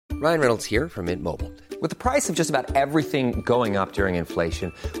Ryan Reynolds here from Mint Mobile. With the price of just about everything going up during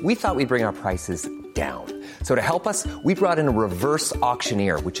inflation, we thought we'd bring our prices down. So to help us, we brought in a reverse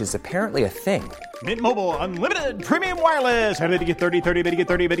auctioneer, which is apparently a thing. Mint Mobile Unlimited Premium Wireless. How to get 30, 30, bit to get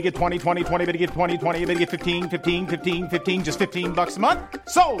 30, bit to get 20, 20, 20, bit to get 20, 20, bit to get 15, 15, 15, 15, just $15 a month?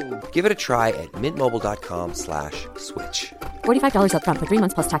 Sold! Give it a try at mintmobile.com/switch. $45 up front for 3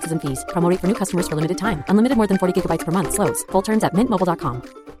 months plus taxes and fees. Promo rate for new customers for limited time. Unlimited more than 40 gigabytes per month. Slows full terms at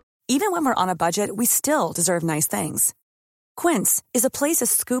mintmobile.com. Even when we're on a budget, we still deserve nice things. Quince is a place to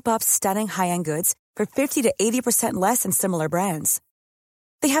scoop up stunning high-end goods for 50 to 80% less than similar brands.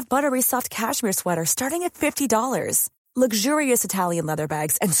 They have buttery soft cashmere sweaters starting at $50, luxurious Italian leather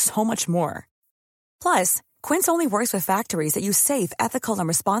bags, and so much more. Plus, Quince only works with factories that use safe, ethical, and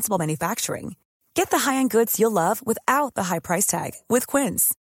responsible manufacturing. Get the high-end goods you'll love without the high price tag with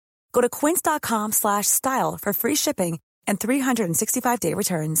Quince. Go to quince.com/style for free shipping and 365-day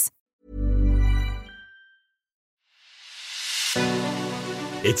returns.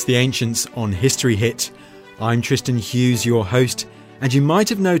 It's The Ancients on History Hit. I'm Tristan Hughes, your host, and you might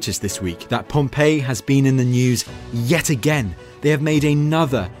have noticed this week that Pompeii has been in the news yet again. They have made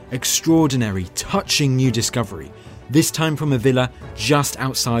another extraordinary, touching new discovery, this time from a villa just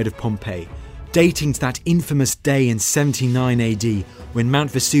outside of Pompeii, dating to that infamous day in 79 AD when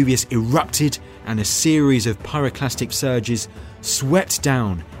Mount Vesuvius erupted and a series of pyroclastic surges swept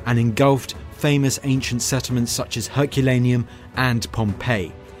down and engulfed famous ancient settlements such as Herculaneum and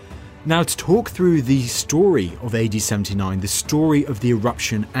Pompeii. Now, to talk through the story of AD 79, the story of the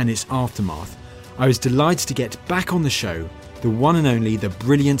eruption and its aftermath, I was delighted to get back on the show the one and only, the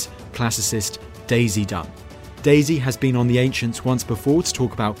brilliant classicist Daisy Dunn. Daisy has been on The Ancients once before to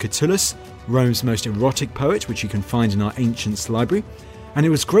talk about Catullus, Rome's most erotic poet, which you can find in our Ancients library, and it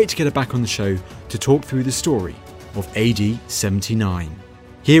was great to get her back on the show to talk through the story of AD 79.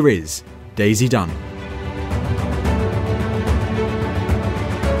 Here is Daisy Dunn.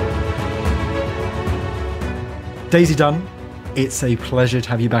 Daisy Dunn, it's a pleasure to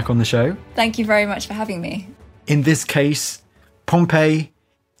have you back on the show. Thank you very much for having me. In this case, Pompeii,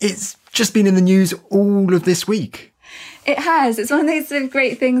 it's just been in the news all of this week. It has. It's one of those sort of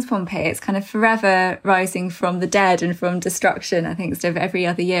great things, Pompeii. It's kind of forever rising from the dead and from destruction. I think sort of every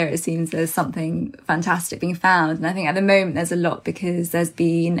other year it seems there's something fantastic being found. And I think at the moment there's a lot because there's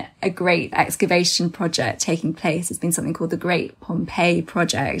been a great excavation project taking place. It's been something called the Great Pompeii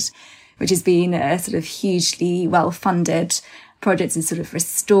Project, which has been a sort of hugely well-funded project to sort of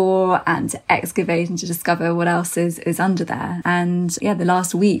restore and to excavate and to discover what else is under there. And yeah, the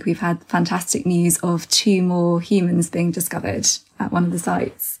last week we've had fantastic news of 2 more humans being discovered at one of the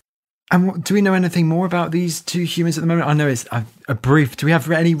sites. And do we know anything more about these 2 humans at the moment? I know it's a brief. Do we have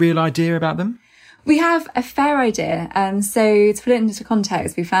any real idea about them? We have a fair idea. So to put it into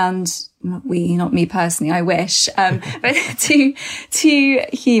context, we found, not me personally, I wish, but two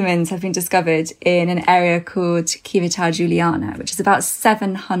humans have been discovered in an area called Civita Juliana, which is about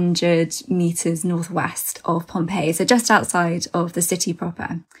 700 meters northwest of Pompeii. So just outside of the city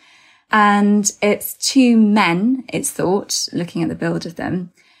proper. And it's 2 men, it's thought, looking at the build of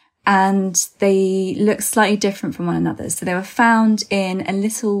them. And they look slightly different from one another. So they were found in a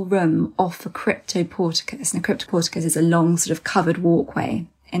little room off a cryptoporticus. And a cryptoporticus is a long sort of covered walkway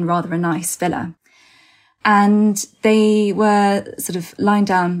in rather a nice villa. And they were sort of lying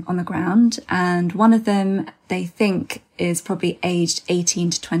down on the ground. And one of them, they think, is probably aged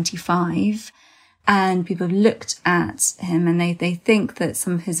 18 to 25. And people have looked at him and they think that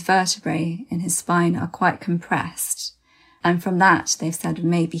some of his vertebrae in his spine are quite compressed. And from that, they've said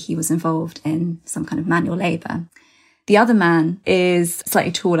maybe he was involved in some kind of manual labour. The other man is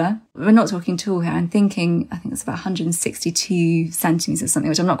slightly taller. We're not talking tall here. I think it's about 162 centimetres or something,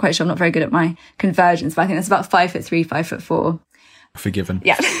 which I'm not quite sure. I'm not very good at my conversions, but I think that's about 5'3", 5'4". Forgiven.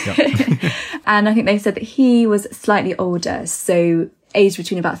 Yeah. Yep. And I think they said that he was slightly older, so aged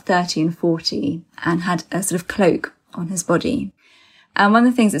between about 30 and 40, and had a sort of cloak on his body. And one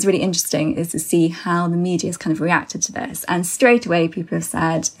of the things that's really interesting is to see how the media has kind of reacted to this. And straight away, people have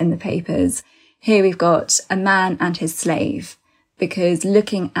said in the papers, here we've got a man and his slave, because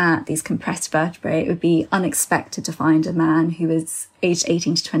looking at these compressed vertebrae, it would be unexpected to find a man who was aged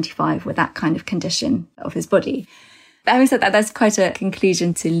 18 to 25 with that kind of condition of his body. But having said that, that's quite a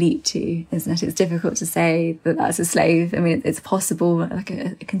conclusion to leap to, isn't it? It's difficult to say that that's a slave. I mean, it's possible, like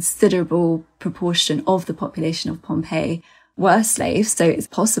a considerable proportion of the population of Pompeii were slaves, so it's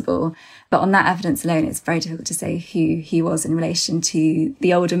possible. But on that evidence alone, it's very difficult to say who he was in relation to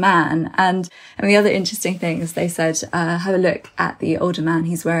the older man. And I mean, the other interesting thing is they said, have a look at the older man.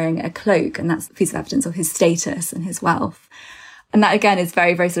 He's wearing a cloak, and that's a piece of evidence of his status and his wealth. And that, again, is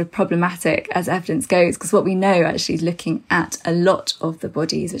very, very sort of problematic as evidence goes, because what we know, actually, looking at a lot of the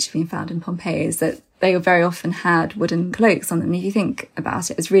bodies which have been found in Pompeii, is that they very often had wooden cloaks on them. And if you think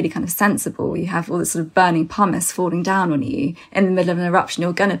about it, it's really kind of sensible. You have all this sort of burning pumice falling down on you in the middle of an eruption.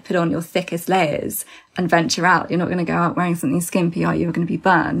 You're going to put on your thickest layers and venture out. You're not going to go out wearing something skimpy, are you? You're going to be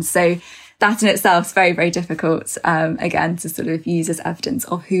burned. So that in itself is very, very difficult, again, to sort of use as evidence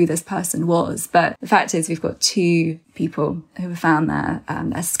of who this person was. But the fact is, we've got 2 people who were found there.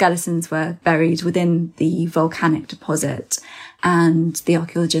 Their skeletons were buried within the volcanic deposit, and the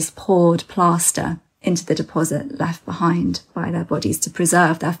archaeologists poured plaster into the deposit left behind by their bodies to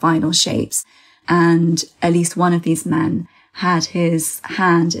preserve their final shapes. And at least one of these men had his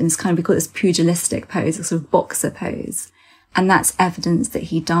hand in this kind of, we call this pugilistic pose, a sort of boxer pose. And that's evidence that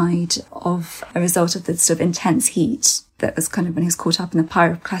he died of a result of the sort of intense heat that was kind of when he was caught up in the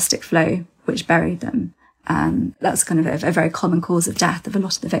pyroclastic flow, which buried them. That's kind of a very common cause of death of a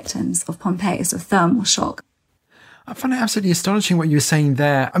lot of the victims of Pompeii, so thermal shock. I find it absolutely astonishing what you were saying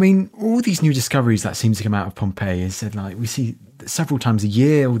there. I mean, all these new discoveries that seem to come out of Pompeii is that, like, we see several times a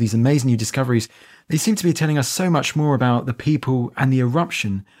year, all these amazing new discoveries. They seem to be telling us so much more about the people and the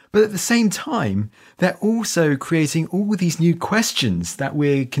eruption. But at the same time, they're also creating all these new questions that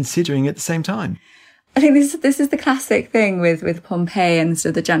we're considering at the same time. I think this is the classic thing with Pompeii and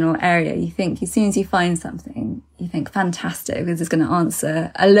sort of the general area. You think as soon as you find something, you think, fantastic, this is going to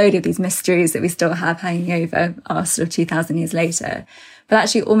answer a load of these mysteries that we still have hanging over us sort of 2,000 years later. But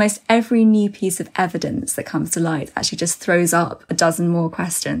actually, almost every new piece of evidence that comes to light actually just throws up a dozen more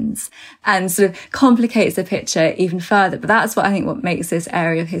questions and sort of complicates the picture even further. But that's what makes this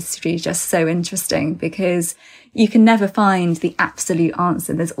area of history just so interesting, because you can never find the absolute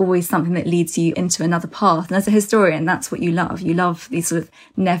answer. There's always something that leads you into another path. And as a historian, that's what you love. You love these sort of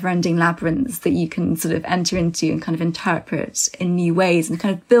never-ending labyrinths that you can sort of enter into and kind of interpret in new ways and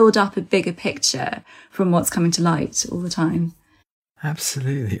kind of build up a bigger picture from what's coming to light all the time.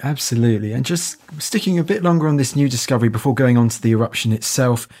 Absolutely, absolutely. And just sticking a bit longer on this new discovery before going on to the eruption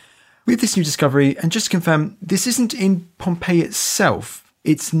itself. With this new discovery, and just to confirm, this isn't in Pompeii itself,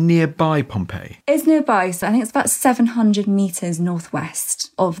 it's nearby Pompeii. It's nearby, so I think it's about 700 metres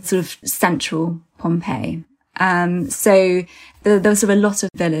northwest of sort of central Pompeii. So there was sort of a lot of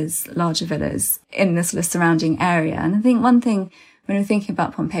villas, larger villas in the sort of surrounding area. And I think one thing, when we're thinking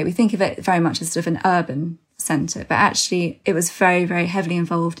about Pompeii, we think of it very much as sort of an urban centre, but actually it was very, very heavily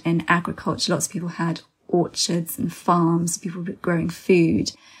involved in agriculture. Lots of people had orchards and farms, people were growing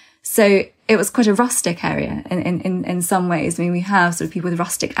food. So it was quite a rustic area in some ways. I mean, we have sort of people with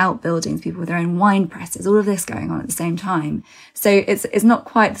rustic outbuildings, people with their own wine presses, all of this going on at the same time. So it's not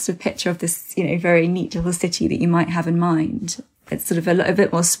quite the sort of picture of this, very neat little city that you might have in mind. It's sort of a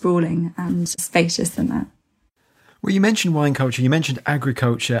bit more sprawling and spacious than that. Well, you mentioned wine culture, you mentioned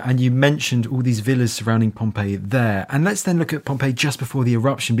agriculture, and you mentioned all these villas surrounding Pompeii there. And let's then look at Pompeii just before the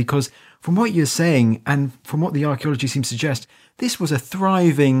eruption, because from what you're saying and from what the archaeology seems to suggest, this was a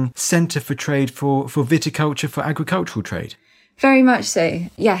thriving centre for trade, for viticulture, for agricultural trade. Very much so,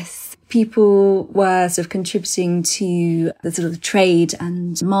 yes. People were sort of contributing to the sort of trade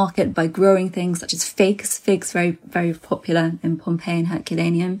and market by growing things such as figs. Figs very, very popular in Pompeii and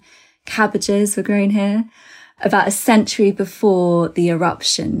Herculaneum. Cabbages were grown here. About a century before the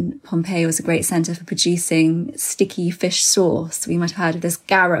eruption, Pompeii was a great centre for producing sticky fish sauce. We might have heard of this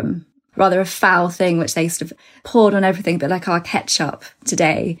garum, rather a foul thing which they sort of poured on everything, but like our ketchup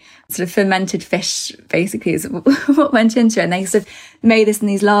today. Sort of fermented fish, basically, is what went into it. And they sort of made this in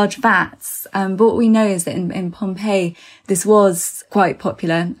these large vats. But what we know is that in Pompeii, this was quite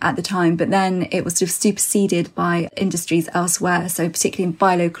popular at the time, but then it was sort of superseded by industries elsewhere. So particularly in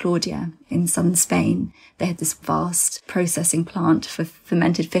Bailo Claudia in southern Spain, they had this vast processing plant for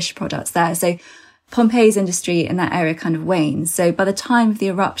fermented fish products there. So Pompeii's industry in that area kind of wanes. So by the time of the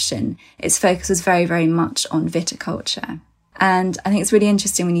eruption, its focus was very, very much on viticulture. And I think it's really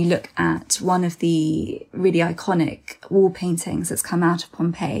interesting when you look at one of the really iconic wall paintings that's come out of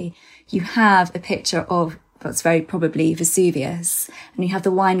Pompeii. You have a picture of what's very probably Vesuvius, and you have the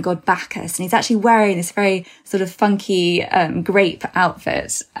wine god Bacchus, and he's actually wearing this very sort of funky grape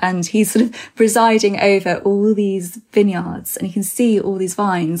outfit, and he's sort of presiding over all these vineyards, and you can see all these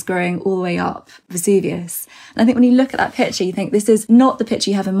vines growing all the way up Vesuvius. And I think when you look at that picture, you think this is not the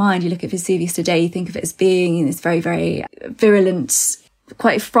picture you have in mind. You look at Vesuvius today, you think of it as being in this very, very virulent,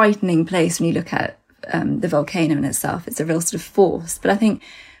 quite frightening place when you look at the volcano in itself. It's a real sort of force. But I think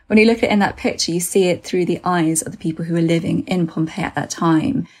when you look at it in that picture, you see it through the eyes of the people who were living in Pompeii at that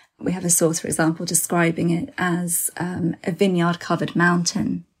time. We have a source, for example, describing it as a vineyard-covered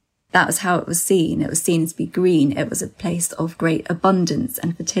mountain. that was how it was seen. It was seen to be green. It was a place of great abundance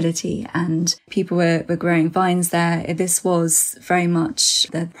and fertility, and people were growing vines there. This was very much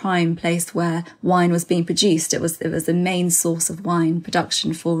the prime place where wine was being produced. It was the main source of wine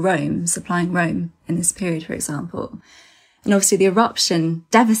production for Rome, supplying Rome in this period, for example. And obviously the eruption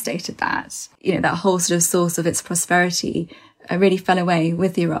devastated that. That whole sort of source of its prosperity really fell away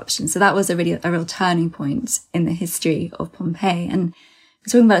with the eruption. So that was a real turning point in the history of Pompeii. And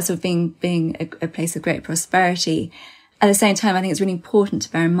talking about it sort of being a place of great prosperity, at the same time, I think it's really important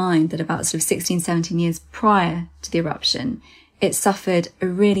to bear in mind that about sort of 16, 17 years prior to the eruption, it suffered a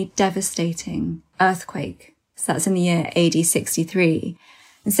really devastating earthquake. So that's in the year AD 63.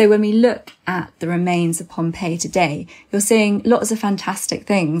 And so when we look at the remains of Pompeii today, you're seeing lots of fantastic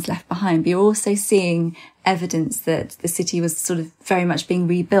things left behind, but you're also seeing evidence that the city was sort of very much being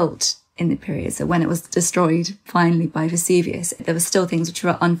rebuilt in the period. So when it was destroyed finally by Vesuvius, there were still things which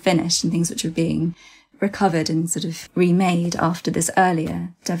were unfinished and things which were being recovered and sort of remade after this earlier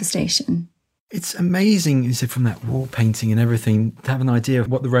devastation. It's amazing, you said, from that wall painting and everything, to have an idea of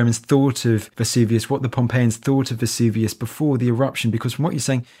what the Romans thought of Vesuvius, what the Pompeians thought of Vesuvius before the eruption, because from what you're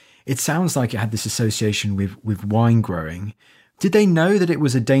saying, it sounds like it had this association with wine growing. Did they know that it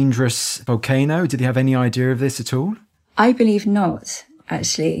was a dangerous volcano? Did they have any idea of this at all? I believe not,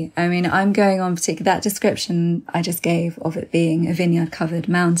 actually. I mean, I'm going on particularly that description I just gave of it being a vineyard-covered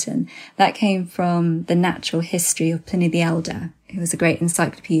mountain. That came from the natural history of Pliny the Elder, who was a great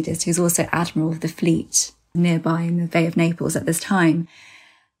encyclopedist, who's also admiral of the fleet nearby in the Bay of Naples at this time.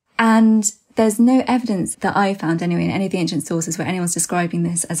 And there's no evidence that I found anyway in any of the ancient sources where anyone's describing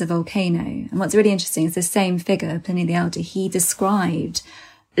this as a volcano. And what's really interesting is the same figure, Pliny the Elder, he described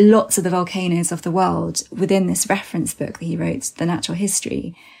lots of the volcanoes of the world within this reference book that he wrote, The Natural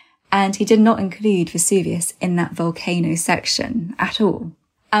History. And he did not include Vesuvius in that volcano section at all.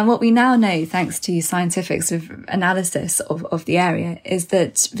 And what we now know, thanks to scientific sort of analysis of the area, is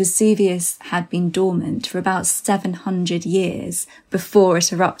that Vesuvius had been dormant for about 700 years before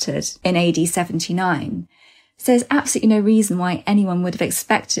it erupted in AD 79. So there's absolutely no reason why anyone would have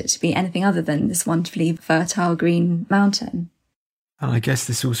expected it to be anything other than this wonderfully fertile green mountain. And I guess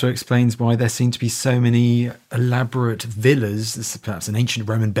this also explains why there seem to be so many elaborate villas, this is perhaps an ancient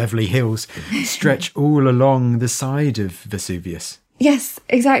Roman Beverly Hills, stretch all along the side of Vesuvius. Yes,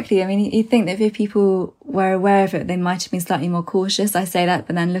 exactly. I mean, you'd think that if people were aware of it, they might have been slightly more cautious. I say that,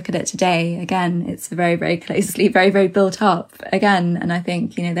 but then look at it today. Again, it's very, very closely, very, very built up again. And I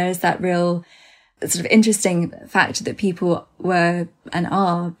think, there is that real sort of interesting fact that people were and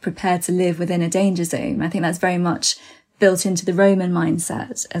are prepared to live within a danger zone. I think that's very much built into the Roman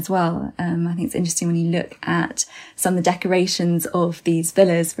mindset as well. I think it's interesting when you look at some of the decorations of these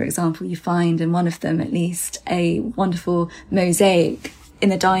villas, for example, you find in one of them at least a wonderful mosaic in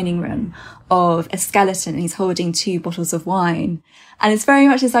the dining room of a skeleton, and he's holding 2 bottles of wine. And it's very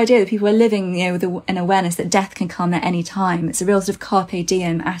much this idea that people are living, with an awareness that death can come at any time. It's a real sort of carpe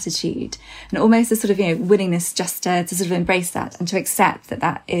diem attitude, and almost a sort of, willingness just to sort of embrace that and to accept that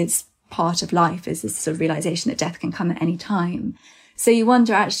that is part of life, is this sort of realization that death can come at any time. So you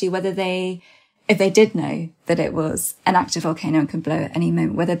wonder actually whether if they did know that it was an active volcano and could blow at any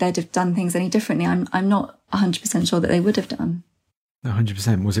moment, whether they'd have done things any differently. I'm not 100% sure that they would have done.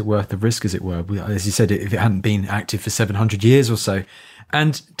 100%. Was it worth the risk, as it were? As you said, if it hadn't been active for 700 years or so.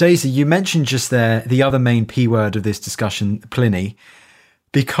 And Daisy, you mentioned just there the other main P word of this discussion, Pliny,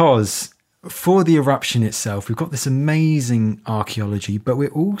 because for the eruption itself, we've got this amazing archaeology, but we're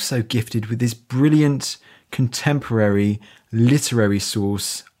also gifted with this brilliant contemporary literary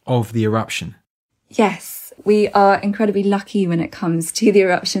source of the eruption. Yes, we are incredibly lucky when it comes to the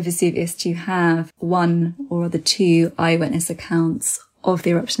eruption of Vesuvius to have one or the 2 eyewitness accounts of the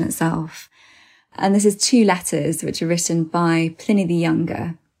eruption itself. And this is 2 letters which are written by Pliny the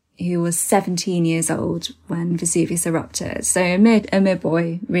Younger, who was 17 years old when Vesuvius erupted. So a mere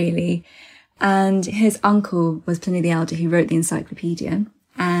boy, really. And his uncle was Pliny the Elder, who wrote the encyclopedia.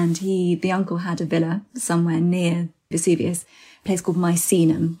 And the uncle had a villa somewhere near Vesuvius, a place called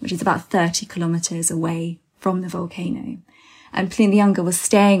Misenum, which is about 30 kilometres away from the volcano. And Pliny the Younger was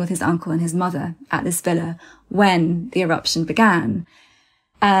staying with his uncle and his mother at this villa when the eruption began.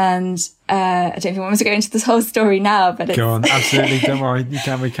 And I don't know if you want me to go into this whole story now, but go on, absolutely, don't worry,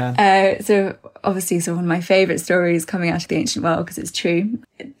 we can. So obviously, one of my favourite stories coming out of the ancient world, because it's true.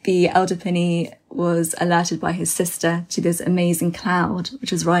 The elder Pliny was alerted by his sister to this amazing cloud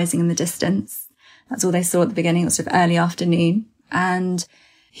which was rising in the distance. That's all they saw at the beginning. It was sort of early afternoon, and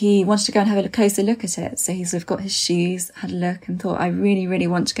he wanted to go and have a closer look at it. So he sort of got his shoes, had a look and thought, I really, really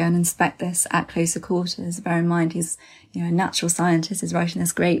want to go and inspect this at closer quarters. Bear in mind, he's, a natural scientist. He's writing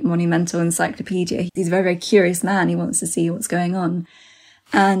this great monumental encyclopedia. He's a very, very curious man. He wants to see what's going on.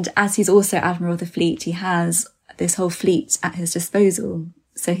 And as he's also Admiral of the fleet, he has this whole fleet at his disposal.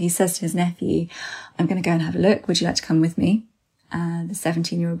 So he says to his nephew, I'm going to go and have a look. Would you like to come with me? The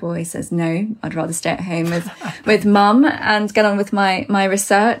 17-year-old boy says, no, I'd rather stay at home with mum and get on with my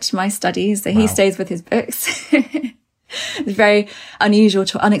research, my studies. So he stays with his books. It's a very unusual,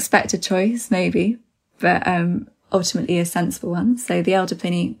 unexpected choice, maybe, but ultimately a sensible one. So the elder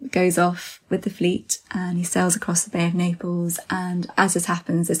Pliny goes off with the fleet and he sails across the Bay of Naples. And as this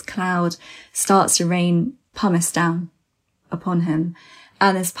happens, this cloud starts to rain pumice down upon him.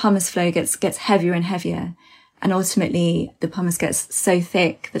 And this pumice flow gets heavier and heavier. And ultimately, the pumice gets so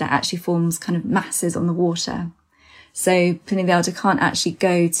thick that it actually forms kind of masses on the water. So Pliny the Elder can't actually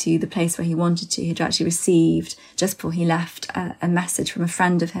go to the place where he wanted to. He'd actually received, just before he left, a message from a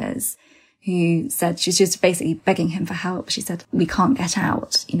friend of his who said, she was just basically begging him for help. She said, we can't get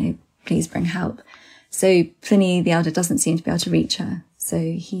out, please bring help. So Pliny the Elder doesn't seem to be able to reach her. So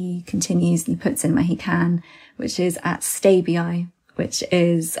he continues and he puts in where he can, which is at Stabii, which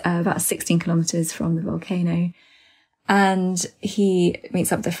is about 16 kilometers from the volcano. And he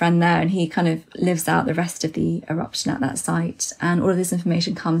meets up with a friend there and he kind of lives out the rest of the eruption at that site. And all of this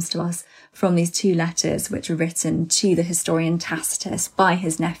information comes to us from these 2 letters, which were written to the historian Tacitus by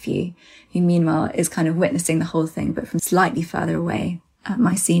his nephew, who meanwhile is kind of witnessing the whole thing, but from slightly further away at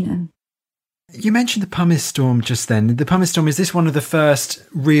Mycenae. You mentioned the pumice storm just then. The pumice storm, is this one of the first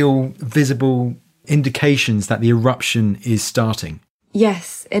real visible indications that the eruption is starting?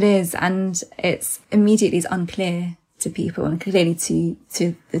 Yes, it is. And it's immediately unclear to people and clearly to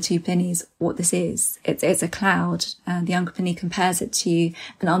the 2 Plinies what this is. It's a cloud. The younger Pliny compares it to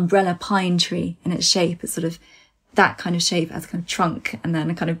an umbrella pine tree in its shape. It's sort of that kind of shape, as a kind of trunk and then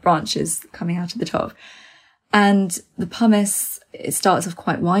a kind of branches coming out of the top. And the pumice, it starts off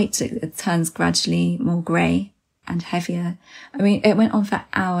quite white. It turns gradually more grey and heavier. I mean, it went on for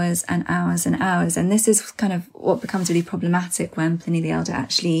hours and hours and hours. And this is kind of what becomes really problematic when Pliny the Elder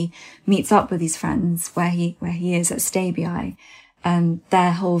actually meets up with his friends where he is at Stabii.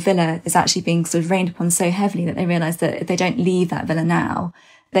 Their whole villa is actually being sort of rained upon so heavily that they realise that if they don't leave that villa now,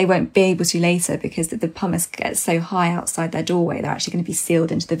 they won't be able to later because the pumice gets so high outside their doorway, they're actually going to be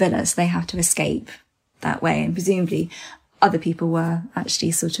sealed into the villa. So they have to escape that way. And presumably other people were actually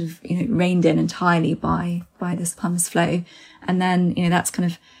sort of, reined in entirely by this pumice flow. And then, that's kind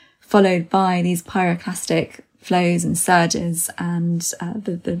of followed by these pyroclastic flows and surges and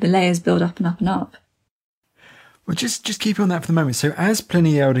the layers build up and up and up. Well, just keep on that for the moment. So as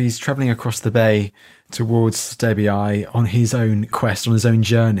Pliny the Elder is travelling across the bay towards Stabii on his own quest, on his own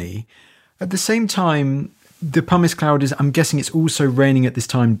journey, at the same time, the pumice cloud is, I'm guessing it's also raining at this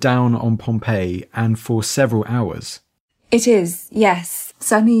time down on Pompeii and for several hours. It is, yes.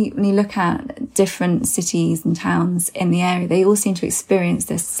 Certainly when you look at different cities and towns in the area, they all seem to experience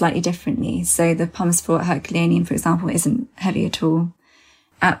this slightly differently. So the pumice flow at Herculaneum, for example, isn't heavy at all.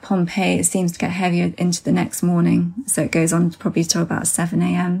 At Pompeii, it seems to get heavier into the next morning. So it goes on probably till about 7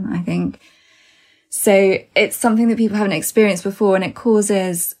 a.m, I think. So it's something that people haven't experienced before, and it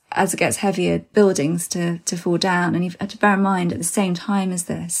causes, as it gets heavier, buildings to fall down. And you've had to bear in mind at the same time as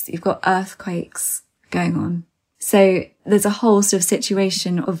this, you've got earthquakes going on. So there's a whole sort of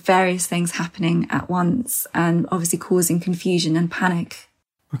situation of various things happening at once and obviously causing confusion and panic.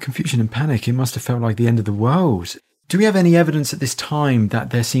 Well, confusion and panic, it must have felt like the end of the world. Do we have any evidence at this time that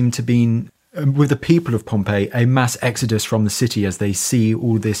there seemed to be, with the people of Pompeii, a mass exodus from the city as they see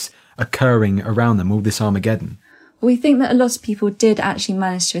all this occurring around them, all this Armageddon? We think that a lot of people did actually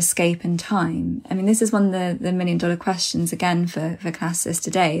manage to escape in time. I mean, this is one of the $1 million questions, again, for classicists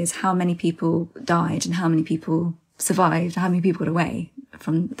today, is how many people died and how many people survived, how many people got away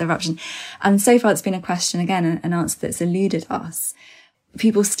from the eruption. And so far it's been a question, again, an answer that's eluded us.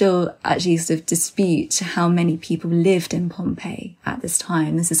 People still actually sort of dispute how many people lived in Pompeii at this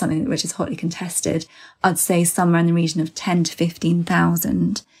time. This is something which is hotly contested. I'd say somewhere in the region of 10 to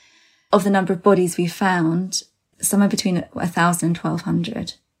 15,000. Of the number of bodies we found, somewhere between 1,000 and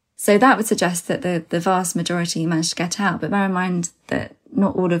 1,200. So that would suggest that the vast majority managed to get out. But bear in mind that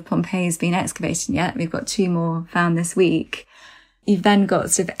not all of Pompeii has been excavated yet. We've got 2 more found this week. You've then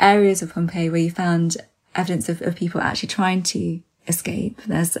got sort of areas of Pompeii where you found evidence of people actually trying to escape.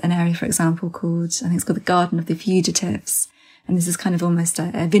 There's an area, for example, called the Garden of the Fugitives. And this is kind of almost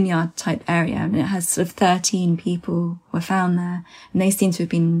a vineyard type area. And it has sort of 13 people were found there. And they seem to have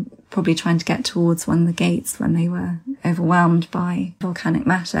been probably trying to get towards one of the gates when they were overwhelmed by volcanic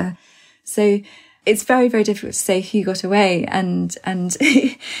matter. So it's very, very difficult to say who got away and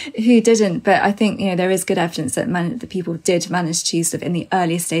who didn't. But I think, there is good evidence that the people did manage to sort of in the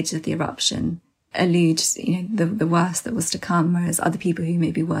earlier stages of the eruption elude, the worst that was to come, whereas other people who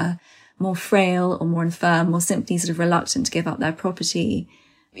maybe were more frail or more infirm or simply sort of reluctant to give up their property,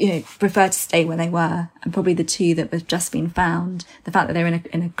 preferred to stay where they were. And probably the two that have just been found, the fact that they were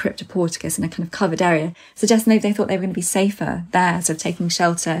in a cryptoporticus, in a kind of covered area, suggests maybe they thought they were going to be safer there, sort of taking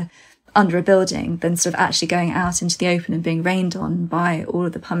shelter under a building than sort of actually going out into the open and being rained on by all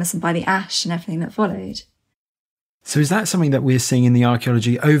of the pumice and by the ash and everything that followed. So is that something that we're seeing in the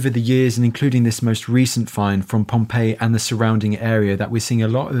archaeology over the years, and including this most recent find from Pompeii and the surrounding area, that we're seeing a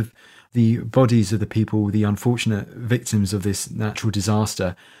lot of the bodies of the people, the unfortunate victims of this natural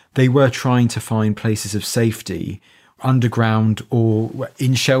disaster, they were trying to find places of safety underground or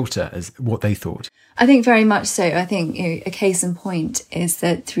in shelter, as what they thought? I think very much so. I think a case in point is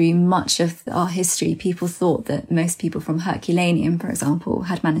that through much of our history, people thought that most people from Herculaneum, for example,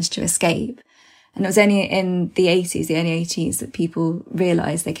 had managed to escape. And it was only in the early 80s, that people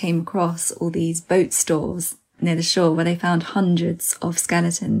realised they came across all these boat stores near the shore where they found hundreds of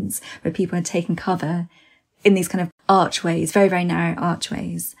skeletons where people had taken cover in these kind of archways, very, very narrow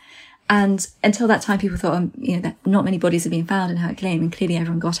archways. And until that time, people thought, that not many bodies had been found in Herculaneum, and clearly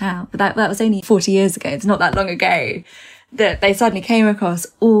everyone got out. But that was only 40 years ago. It's not that long ago that they suddenly came across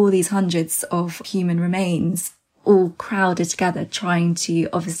all these hundreds of human remains, all crowded together, trying to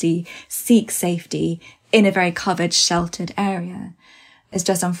obviously seek safety in a very covered, sheltered area. It's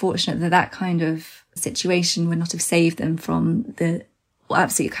just unfortunate that that kind of situation would not have saved them from the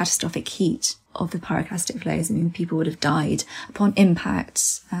absolutely catastrophic heat of the pyroclastic flows. I mean, people would have died upon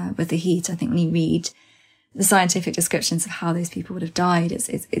impact with the heat. I think when you read the scientific descriptions of how those people would have died,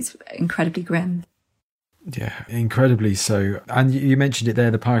 it's incredibly grim. Yeah, incredibly so. And you mentioned it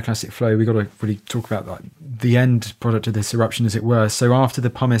there, the pyroclastic flow. We've got to really talk about the end product of this eruption, as it were. So after the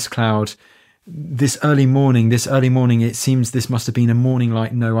pumice cloud, this early morning, it seems this must have been a morning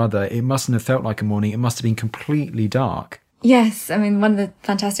like no other. It mustn't have felt like a morning. It must have been completely dark. Yes, I mean, one of the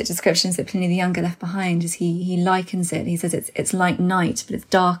fantastic descriptions that Pliny the Younger left behind is he likens it. He says it's like night, but it's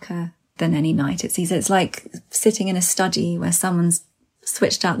darker than any night. He says it's like sitting in a study where someone's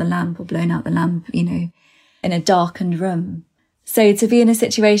switched out the lamp or blown out the lamp, in a darkened room. So to be in a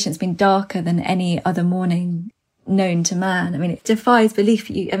situation that's been darker than any other morning known to man, I mean, it defies belief.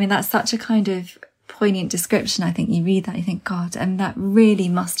 That's such a kind of poignant description. I think you read that, you think, God, and that really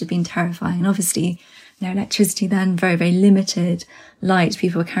must have been terrifying. And obviously, no electricity then, very, very limited light.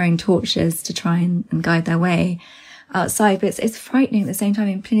 People were carrying torches to try and guide their way outside. But it's frightening at the same time.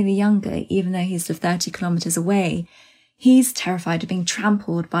 In Pliny the Younger, even though he's sort of 30 kilometres away, he's terrified of being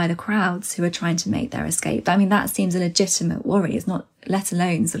trampled by the crowds who are trying to make their escape. I mean, that seems a legitimate worry. It's not, let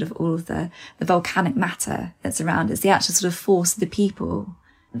alone sort of all of the volcanic matter that's around. It's the actual sort of force of the people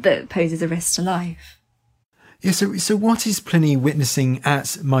that poses a risk to life. Yeah, so what is Pliny witnessing at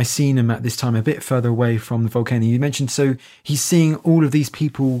Misenum at this time, a bit further away from the volcano? You mentioned, so he's seeing all of these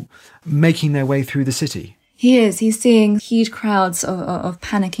people making their way through the city. He is. He's seeing huge crowds of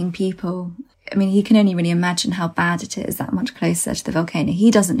panicking people. I mean, he can only really imagine how bad it is that much closer to the volcano. He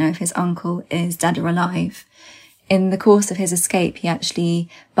doesn't know if his uncle is dead or alive. In the course of his escape, he actually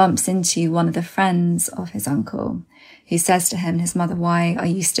bumps into one of the friends of his uncle, who says to him and his mother, "Why are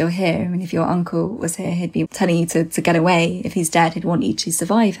you still here? I mean, if your uncle was here, he'd be telling you to get away. If he's dead, he'd want you to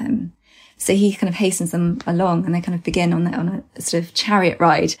survive him." So he kind of hastens them along, and they kind of begin on a sort of chariot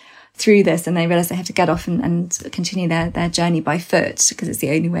ride through this, and they realise they have to get off and continue their journey by foot, because it's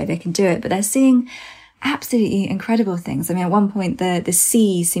the only way they can do it. But they're seeing absolutely incredible things. I mean, at one point, the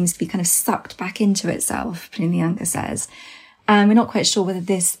sea seems to be kind of sucked back into itself, Pliny the Younger says. We're not quite sure whether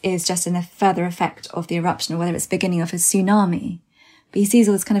this is just a further effect of the eruption or whether it's the beginning of a tsunami. But he sees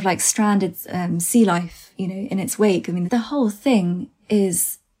all this kind of like stranded sea life, in its wake. I mean, the whole thing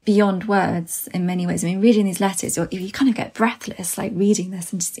is beyond words in many ways. I mean, reading these letters, you kind of get breathless, like reading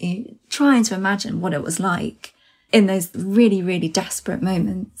this and just trying to imagine what it was like in those really, really desperate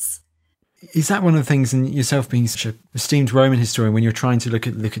moments. Is that one of the things, in yourself being such an esteemed Roman historian, when you're trying to look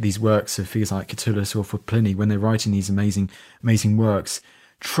at these works of figures like Catullus or for Pliny, when they're writing these amazing works,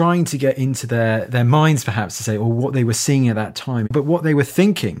 trying to get into their minds perhaps to say, or what they were seeing at that time, but what they were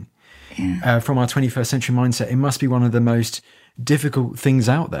thinking from our 21st century mindset, it must be one of the most difficult things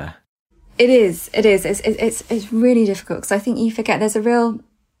out there. It is. It's really difficult, because I think you forget there's a real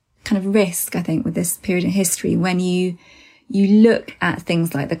kind of risk, I think, with this period in history when you you look at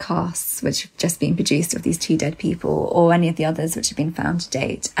things like the casts which have just been produced of these 2 dead people, or any of the others which have been found to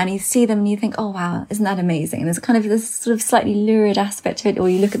date, and you see them and you think, oh wow, isn't that amazing? And there's kind of this sort of slightly lurid aspect to it, or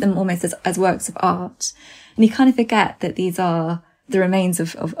you look at them almost as works of art, and you kind of forget that these are the remains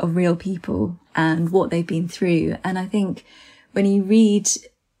of real people and what they've been through. And I think when you read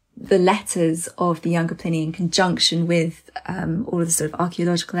the letters of the younger Pliny in conjunction with all of the sort of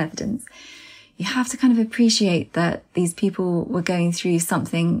archaeological evidence, you have to kind of appreciate that these people were going through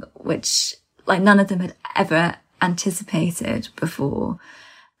something which, like, none of them had ever anticipated before.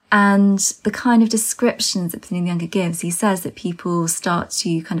 And the kind of descriptions that Pliny the Younger gives, he says that people start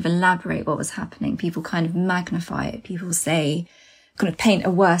to kind of elaborate what was happening. People kind of magnify it. People say, kind of paint a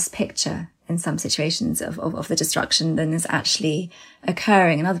worse picture in some situations of the destruction than is actually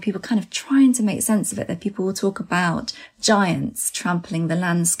occurring. And other people kind of trying to make sense of it. That people will talk about giants trampling the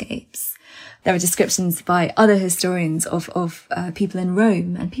landscapes. There are descriptions by other historians of people in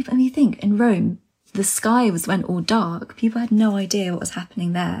Rome. And you think, in Rome, the sky went all dark. People had no idea what was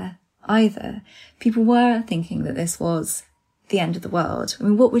happening there either. People were thinking that this was the end of the world. I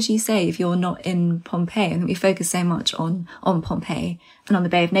mean, what would you say if you're not in Pompeii? I think we focus so much on Pompeii and on the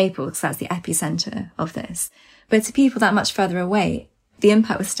Bay of Naples, because that's the epicenter of this. But to people that much further away, the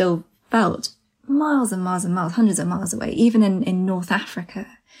impact was still felt miles and miles and miles, hundreds of miles away. Even in North Africa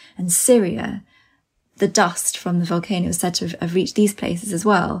and Syria, the dust from the volcano was said to have reached these places as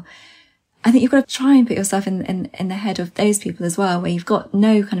well. I think you've got to try and put yourself in the head of those people as well, where you've got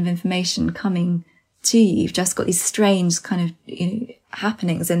no kind of information coming to you. You've just got these strange kind of,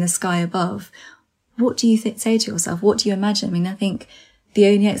 happenings in the sky above. What do you say to yourself? What do you imagine? I mean, I think the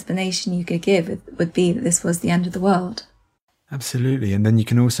only explanation you could give would be that this was the end of the world. Absolutely. And then you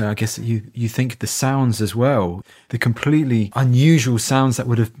can also, I guess, you think the sounds as well, the completely unusual sounds that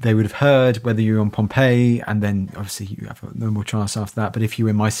they would have heard, whether you're on Pompeii, and then obviously you have no more chance after that, but if you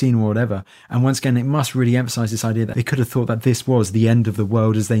were in Mycenae or whatever. And once again, it must really emphasize this idea that they could have thought that this was the end of the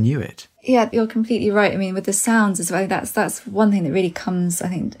world as they knew it. Yeah, you're completely right. I mean, with the sounds as well, that's one thing that really comes, I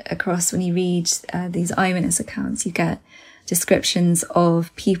think, across when you read these eyewitness accounts. You get descriptions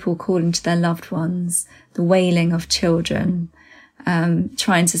of people calling to their loved ones, the wailing of children,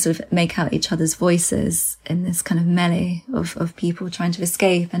 trying to sort of make out each other's voices in this kind of melee of people trying to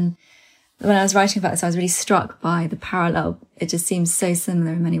escape. And when I was writing about this, I was really struck by the parallel. It just seems so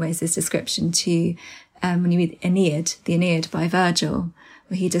similar in many ways, this description to when you read the Aeneid by Virgil,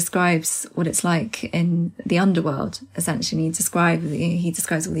 where he describes what it's like in the underworld. Essentially, he describes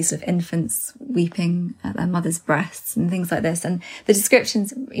all these sort of infants weeping at their mother's breasts and things like this. And the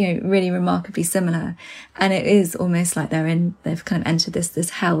description's, really remarkably similar. And it is almost like they've kind of entered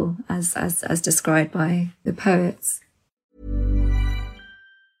this hell as described by the poets.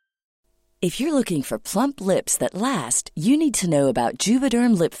 If you're looking for plump lips that last, you need to know about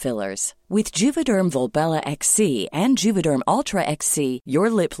Juvederm lip fillers. With Juvederm Volbella XC and Juvederm Ultra XC, your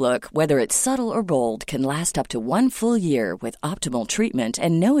lip look, whether it's subtle or bold, can last up to 1 full year with optimal treatment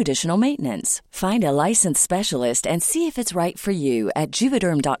and no additional maintenance. Find a licensed specialist and see if it's right for you at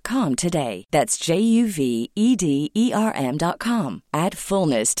Juvederm.com today. That's JUVEDERM.com. Add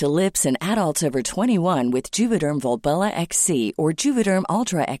fullness to lips in adults over 21 with Juvederm Volbella XC or Juvederm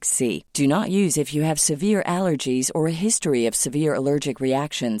Ultra XC. Do not use if you have severe allergies or a history of severe allergic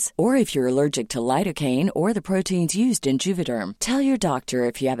reactions, or if you're allergic to lidocaine or the proteins used in Juvederm. Tell your doctor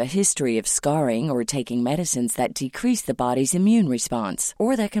if you have a history of scarring or taking medicines that decrease the body's immune response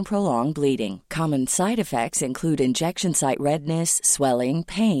or that can prolong bleeding. Common side effects include injection site redness, swelling,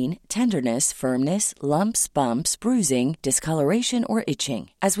 pain, tenderness, firmness, lumps, bumps, bruising, discoloration, or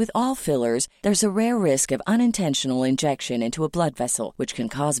itching. As with all fillers, there's a rare risk of unintentional injection into a blood vessel, which can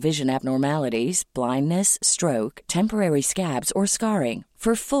cause vision abnormalities, blindness, stroke, temporary scabs, or scarring.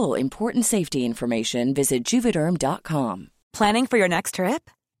 For full, important safety information, visit Juvederm.com. Planning for your next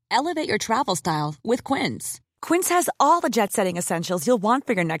trip? Elevate your travel style with Quince. Quince has all the jet-setting essentials you'll want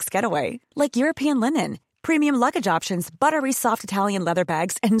for your next getaway, like European linen, premium luggage options, buttery soft Italian leather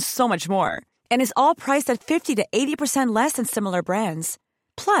bags, and so much more. And is all priced at 50 to 80% less than similar brands.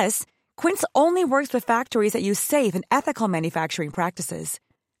 Plus, Quince only works with factories that use safe and ethical manufacturing practices.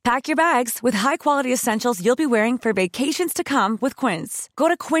 Pack your bags with high-quality essentials you'll be wearing for vacations to come with Quince. Go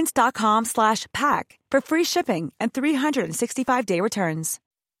to quince.com/pack for free shipping and 365-day returns.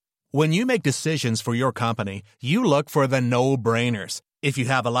 When you make decisions for your company, you look for the no-brainers. If you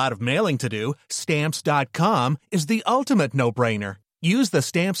have a lot of mailing to do, Stamps.com is the ultimate no-brainer. Use the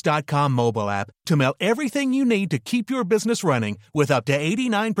Stamps.com mobile app to mail everything you need to keep your business running with up to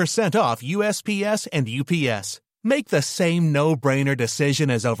 89% off USPS and UPS. Make the same no-brainer decision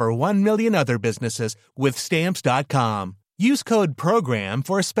as over 1 million other businesses with Stamps.com. Use code PROGRAM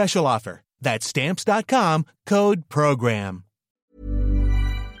for a special offer. That's Stamps.com, code PROGRAM.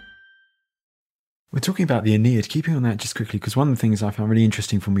 We're talking about the Aeneid, keeping on that just quickly, because one of the things I found really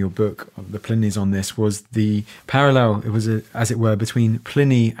interesting from your book, the Pliny's on this, was the parallel, it was, as it were, between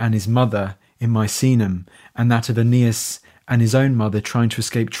Pliny and his mother in Misenum and that of Aeneas and his own mother trying to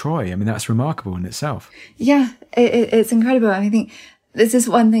escape Troy. I mean, that's remarkable in itself. Yeah, it's incredible. I think this is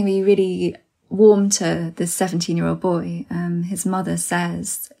one thing we really warm to this 17-year-old boy. His mother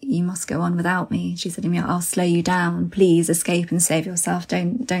says, "You must go on without me." She said to me, "I'll slow you down. Please escape and save yourself.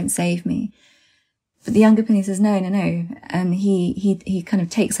 Don't save me." But the younger Pliny says, no. And he kind of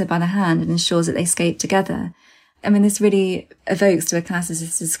takes her by the hand and ensures that they escape together. I mean, this really evokes to a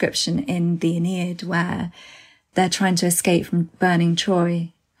classicist description in the Aeneid where they're trying to escape from burning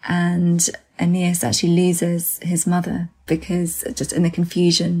Troy, and Aeneas actually loses his mother because just in the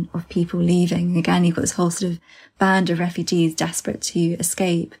confusion of people leaving. Again, you've got this whole sort of band of refugees desperate to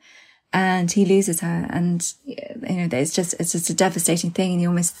escape, and he loses her. And, it's just a devastating thing. And you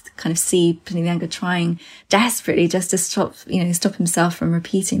almost kind of see Pliny the Younger trying desperately just to stop himself from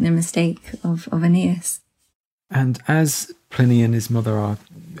repeating the mistake of Aeneas. And as Pliny and his mother are,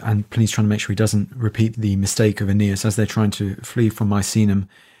 and Pliny's trying to make sure he doesn't repeat the mistake of Aeneas, as they're trying to flee from Misenum,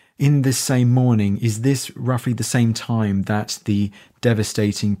 in this same morning, is this roughly the same time that the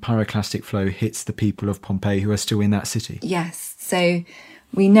devastating pyroclastic flow hits the people of Pompeii who are still in that city? Yes. So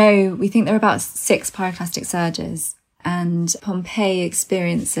we think there are about 6 pyroclastic surges, and Pompeii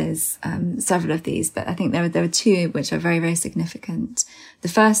experiences several of these, but I think there are 2 which are very, very significant. The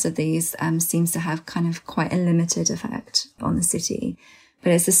first of these seems to have kind of quite a limited effect on the city,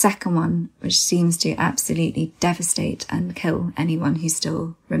 but it's the second one which seems to absolutely devastate and kill anyone who's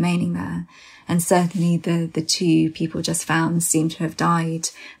still remaining there. And certainly the 2 people just found seem to have died.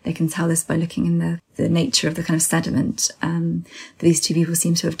 They can tell this by looking in the nature of the kind of sediment. These 2 people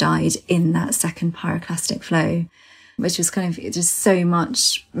seem to have died in that second pyroclastic flow, which was kind of just so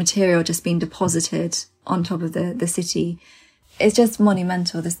much material just being deposited on top of the city. It's just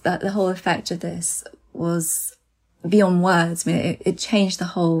monumental. The whole effect of this was beyond words. I mean, it changed the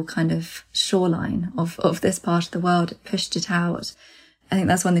whole kind of shoreline of this part of the world. It pushed it out. I think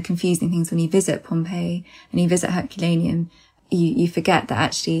that's one of the confusing things when you visit Pompeii and you visit Herculaneum. You forget that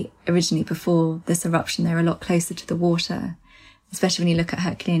actually originally before this eruption, they were a lot closer to the water. Especially when you look at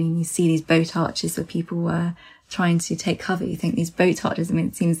Herculaneum, you see these boat arches where people were trying to take cover. You think these boat arches, I mean,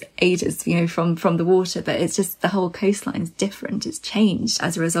 it seems ages, from the water, but it's just the whole coastline is different. It's changed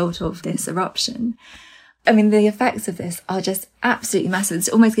as a result of this eruption. I mean, the effects of this are just absolutely massive. It's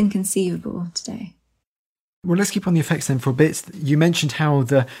almost inconceivable today. Well, let's keep on the effects then for a bit. You mentioned how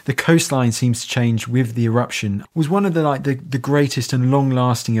the coastline seems to change with the eruption. Was one of the greatest and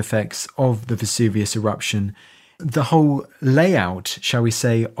long-lasting effects of the Vesuvius eruption the whole layout, shall we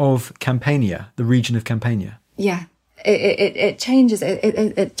say, of Campania, the region of Campania? Yeah, it changes.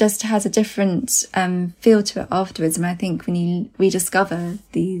 It just has a different feel to it afterwards. And I think when you rediscover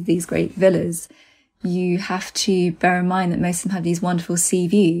these great villas, you have to bear in mind that most of them have these wonderful sea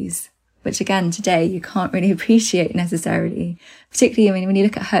views, which again, today you can't really appreciate necessarily. Particularly, I mean, when you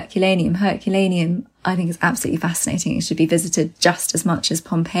look at Herculaneum, I think is absolutely fascinating. It should be visited just as much as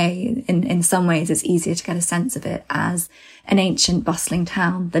Pompeii. In some ways, it's easier to get a sense of it as an ancient bustling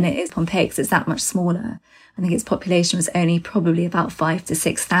town than it is Pompeii, because it's that much smaller. I think its population was only probably about 5,000 to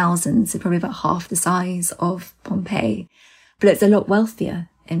 6,000, so probably about half the size of Pompeii. But it's a lot wealthier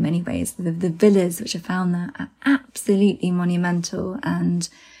in many ways. The villas which are found there are absolutely monumental, and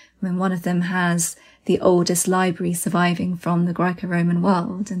I mean, one of them has the oldest library surviving from the Greco-Roman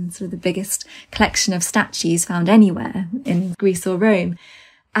world and sort of the biggest collection of statues found anywhere in Greece or Rome.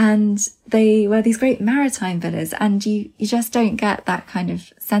 And they were these great maritime villas, and you just don't get that kind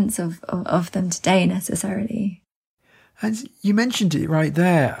of sense of them today necessarily. And you mentioned it right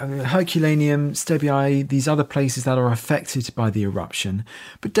there, Herculaneum, Stebii, these other places that are affected by the eruption.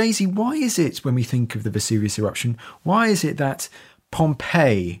 But Daisy, why is it when we think of the Vesuvius eruption, why is it that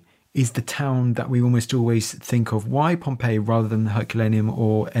Pompeii is the town that we almost always think of? Why Pompeii rather than Herculaneum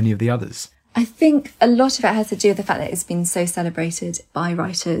or any of the others? I think a lot of it has to do with the fact that it's been so celebrated by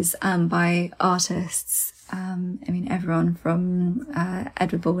writers and by artists. I mean, everyone from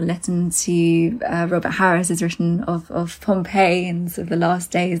Edward Bulwer-Lytton to Robert Harris has written of Pompeii and sort of the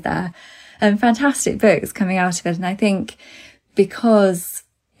last days there. Fantastic books coming out of it. And I think because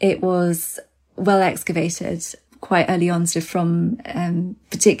it was well excavated, quite early on, sort of from,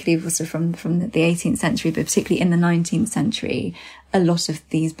 particularly sort of from the 18th century, but particularly in the 19th century, a lot of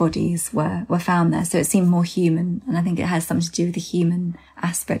these bodies were found there. So it seemed more human. And I think it has something to do with the human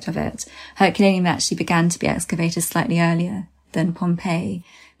aspect of it. Herculaneum actually began to be excavated slightly earlier than Pompeii.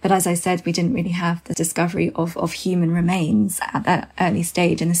 But as I said, we didn't really have the discovery of human remains at that early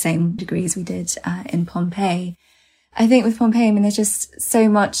stage in the same degree as we did in Pompeii. I think with Pompeii, I mean, there's just so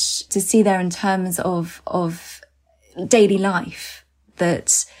much to see there in terms of daily life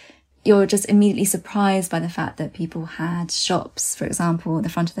that you're just immediately surprised by the fact that people had shops, for example, at the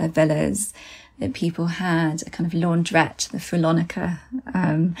front of their villas, that people had a kind of laundrette, the Filonica,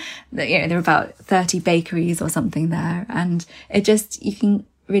 that, you know, there were about 30 bakeries or something there. And it just, you can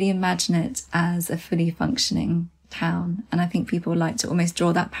really imagine it as a fully functioning town. And I think people like to almost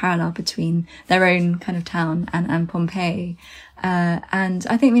draw that parallel between their own kind of town and Pompeii. And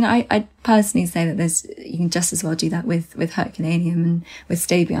I think, I mean, I personally say that you can just as well do that with Herculaneum and with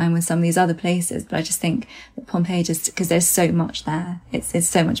Stabiae and with some of these other places. But I just think that Pompeii, just because there's so much there, it's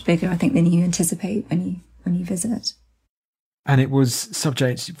so much bigger, I think, than you anticipate when you visit. And it was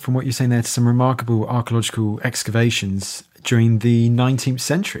subject, from what you're saying there, to some remarkable archaeological excavations during the 19th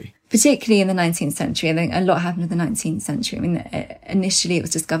century. Particularly in the 19th century. I think a lot happened in the 19th century. I mean, initially it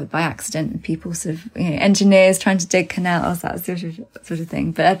was discovered by accident. People sort of, you know, engineers trying to dig canals, that sort of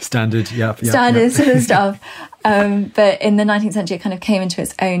thing. But standard sort of stuff. But in the 19th century, it kind of came into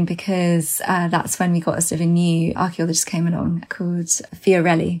its own because that's when we got a sort of a new archaeologist came along called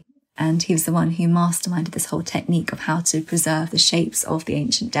Fiorelli. And he was the one who masterminded this whole technique of how to preserve the shapes of the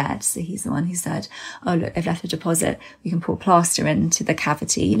ancient dead. So he's the one who said, oh, look, they've left a deposit. We can pour plaster into the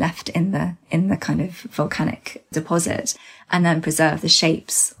cavity left in the kind of volcanic deposit and then preserve the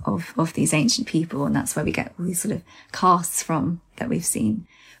shapes of these ancient people. And that's where we get all these sort of casts from that we've seen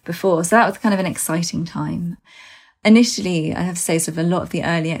before. So that was kind of an exciting time. Initially, I have to say, sort of a lot of the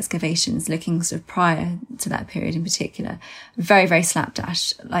early excavations looking sort of prior to that period in particular, very, very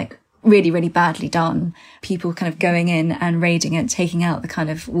slapdash, like really, really badly done. People kind of going in and raiding it, taking out the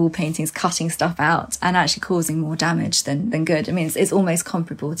kind of wall paintings, cutting stuff out and actually causing more damage than good. I mean, it's almost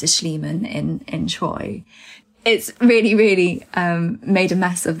comparable to Schliemann in Troy. It's really, really made a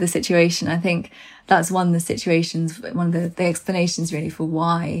mess of the situation. I think that's one of the situations, one of the explanations really for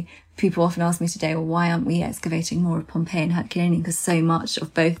why people often ask me today, well, why aren't we excavating more of Pompeii and Herculaneum? Because so much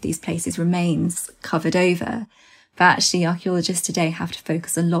of both these places remains covered over. But actually, archaeologists today have to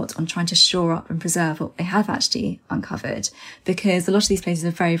focus a lot on trying to shore up and preserve what they have actually uncovered, because a lot of these places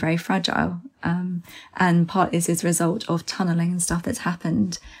are very, very fragile. And partly this is a result of tunnelling and stuff that's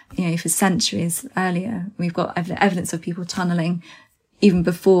happened, you know, for centuries earlier. We've got evidence of people tunnelling even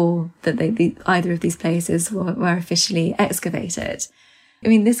before that either of these places were officially excavated. I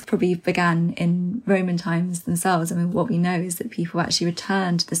mean, this probably began in Roman times themselves. I mean, what we know is that people actually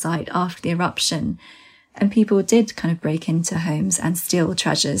returned to the site after the eruption, and people did kind of break into homes and steal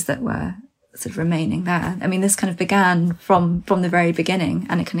treasures that were sort of remaining there. I mean, this kind of began from the very beginning,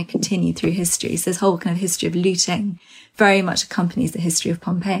 and it kind of continued through history. So this whole kind of history of looting very much accompanies the history of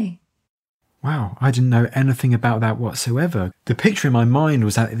Pompeii. Wow, I didn't know anything about that whatsoever. The picture in my mind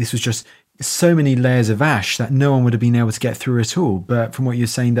was that this was just so many layers of ash that no one would have been able to get through at all. But from what you're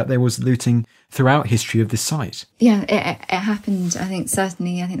saying, that there was looting throughout history of this site. Yeah, it happened. I think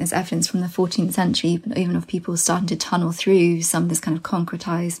there's evidence from the 14th century, but even of people starting to tunnel through some of this kind of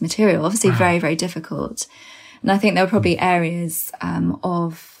concretized material. Obviously, very, very difficult. And I think there were probably areas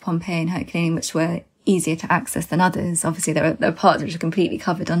of Pompeii and Herculaneum which were easier to access than others. Obviously, there were parts which were completely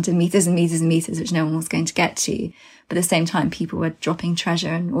covered under meters and meters and meters, which no one was going to get to. But at the same time, people were dropping treasure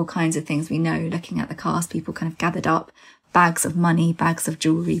and all kinds of things. We know, looking at the cast, people kind of gathered up bags of money, bags of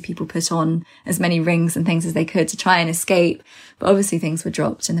jewellery. People put on as many rings and things as they could to try and escape. But obviously things were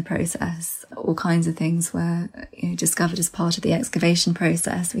dropped in the process. All kinds of things were, you know, discovered as part of the excavation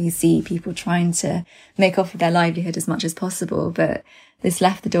process, where you see people trying to make off with their livelihood as much as possible. But this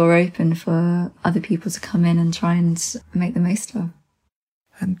left the door open for other people to come in and try and make the most of.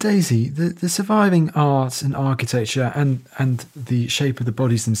 And Daisy, the surviving art and architecture and the shape of the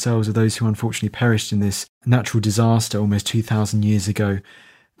bodies themselves of those who unfortunately perished in this natural disaster almost 2,000 years ago,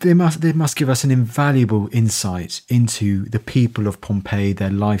 they must give us an invaluable insight into the people of Pompeii, their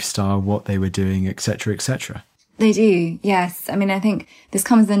lifestyle, what they were doing, etc., etc. They do, yes. I mean, I think this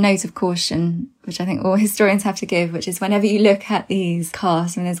comes with a note of caution, which I think all historians have to give, which is whenever you look at these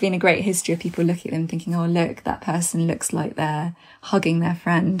casts, I mean, there's been a great history of people looking at them thinking, oh, look, that person looks like they're hugging their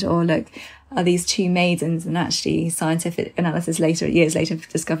friend, or look, are these two maidens? And actually scientific analysis years later,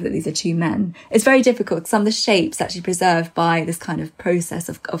 discovered that these are two men. It's very difficult. Some of the shapes actually preserved by this kind of process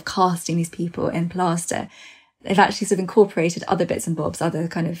of casting these people in plaster. they've actually sort of incorporated other bits and bobs, other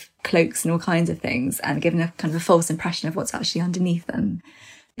kind of cloaks and all kinds of things, and given a kind of a false impression of what's actually underneath them.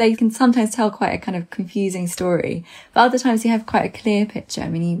 They can sometimes tell quite a kind of confusing story, but other times you have quite a clear picture. I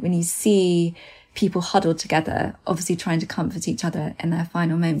mean, when you see people huddled together, obviously trying to comfort each other in their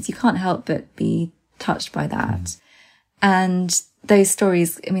final moments, you can't help but be touched by that. And those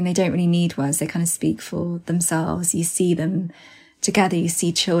stories, I mean, they don't really need words. They kind of speak for themselves. You see them together. You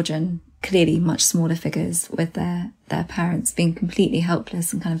see children, clearly much smaller figures, with their parents being completely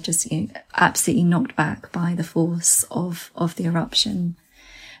helpless and kind of just, absolutely knocked back by the force of the eruption.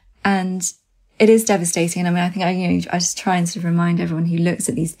 And it is devastating. I mean, I think I just try and sort of remind everyone who looks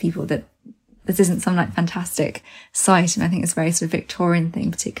at these people that this isn't some like fantastic sight. And I think it's a very sort of Victorian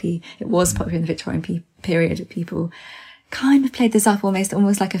thing, particularly it was popular in the Victorian period, of people kind of played this up almost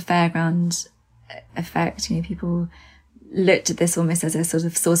like a fairground effect. People looked at this almost as a sort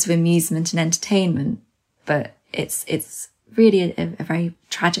of source of amusement and entertainment, but it's really a very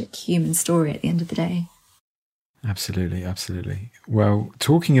tragic human story at the end of the day. Absolutely, absolutely. Well,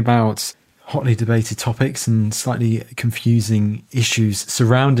 talking about hotly debated topics and slightly confusing issues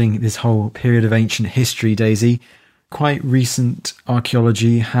surrounding this whole period of ancient history, Daisy, quite recent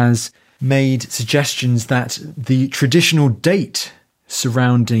archaeology has made suggestions that the traditional date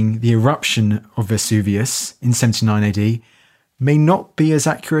surrounding the eruption of Vesuvius in 79 AD may not be as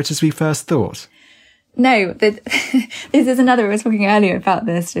accurate as we first thought. No, this is another, we were talking earlier about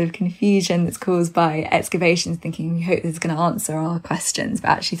the sort of confusion that's caused by excavations, thinking we hope this is going to answer our questions, but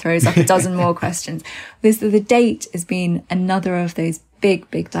actually throws up a dozen more questions. The date has been another of those big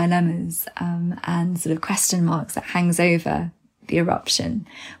dilemmas, and sort of question marks that hangs over the eruption.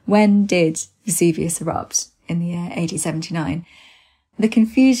 When did Vesuvius erupt in the year AD 79? The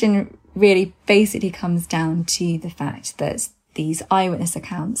confusion really basically comes down to the fact that these eyewitness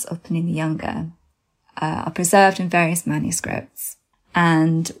accounts of Pliny the Younger are preserved in various manuscripts.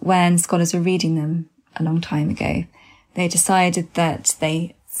 And when scholars were reading them a long time ago, they decided that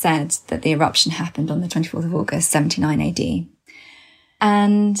they said that the eruption happened on the 24th of August, 79 AD.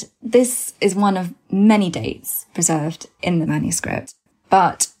 And this is one of many dates preserved in the manuscript,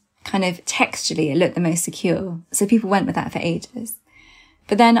 but kind of textually it looked the most secure. So people went with that for ages.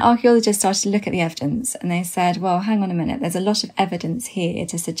 But then archaeologists started to look at the evidence and they said, well, hang on a minute, there's a lot of evidence here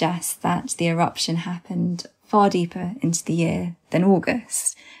to suggest that the eruption happened far deeper into the year than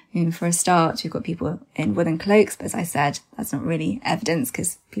August. I mean, for a start, you've got people in woolen cloaks, but as I said, that's not really evidence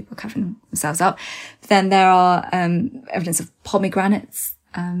because people are covering themselves up. But then there are evidence of pomegranates,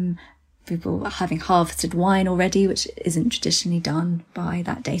 people having harvested wine already, which isn't traditionally done by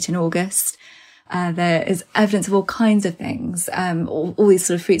that date in August. There is evidence of all kinds of things, all these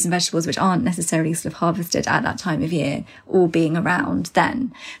sort of fruits and vegetables which aren't necessarily sort of harvested at that time of year, all being around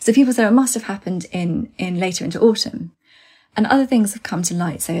then. So people say it must have happened in later into autumn. And other things have come to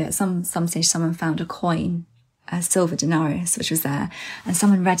light. So at some stage, someone found a coin, a silver denarius, which was there, and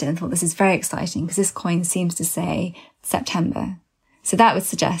someone read it and thought, this is very exciting because this coin seems to say September. So that would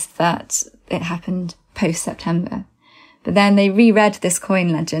suggest that it happened post-September. But then they reread this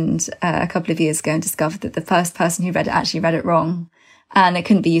coin legend a couple of years ago and discovered that the first person who read it actually read it wrong. And it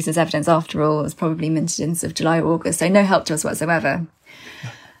couldn't be used as evidence after all. It was probably minted in sort of July or August, so no help to us whatsoever.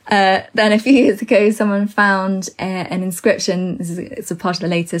 Then a few years ago, someone found an inscription. It's a part of the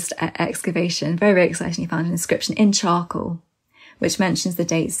latest excavation. Very, very exciting. He found an inscription in charcoal, which mentions the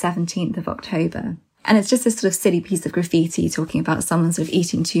date 17th of October. And it's just this sort of silly piece of graffiti talking about someone sort of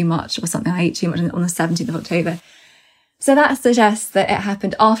eating too much or something. I ate too much on the 17th of October. So that suggests that it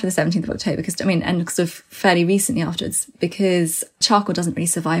happened after the 17th of October, and sort of fairly recently afterwards, because charcoal doesn't really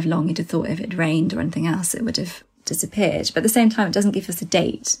survive long. You'd have thought if it rained or anything else, it would have disappeared. But at the same time, it doesn't give us a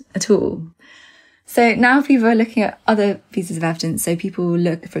date at all. So now people are looking at other pieces of evidence. So people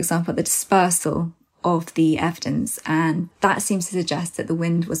look, for example, at the dispersal of the evidence, and that seems to suggest that the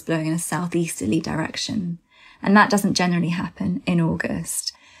wind was blowing in a southeasterly direction. And that doesn't generally happen in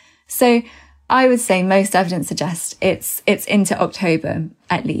August. So I would say most evidence suggests it's into October,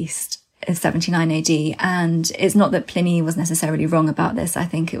 at least, 79 AD. And it's not that Pliny was necessarily wrong about this. I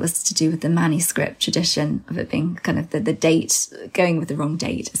think it was to do with the manuscript tradition of it being kind of the date, going with the wrong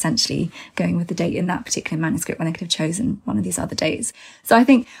date, essentially going with the date in that particular manuscript when they could have chosen one of these other dates. So I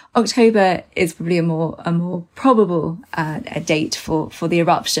think October is probably a more probable date for the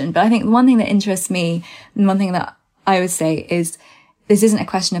eruption. But I think the one thing that interests me, and one thing that I would say is, this isn't a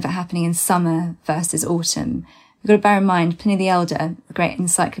question of it happening in summer versus autumn. We've got to bear in mind, Pliny the Elder, a great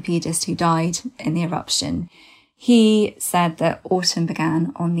encyclopedist who died in the eruption, he said that autumn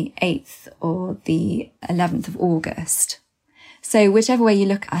began on the 8th or the 11th of August. So whichever way you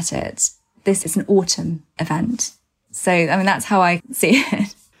look at it, this is an autumn event. So, I mean, that's how I see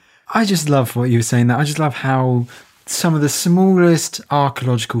it. I just love what you were saying there. I just love how some of the smallest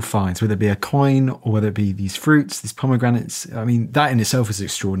archaeological finds, whether it be a coin or whether it be these fruits, these pomegranates, I mean, that in itself is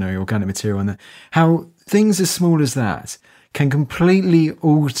extraordinary organic material. And how things as small as that can completely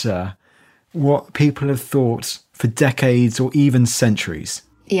alter what people have thought for decades or even centuries.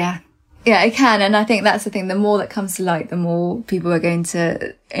 Yeah. Yeah, it can. And I think that's the thing. The more that comes to light, the more people are going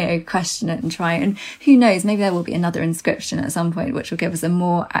to question it and try. And who knows, maybe there will be another inscription at some point which will give us a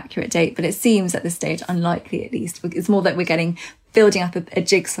more accurate date. But it seems at this stage unlikely, at least. It's more that we're building up a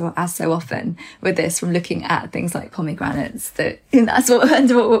jigsaw, as so often with this, from looking at things like pomegranates. That's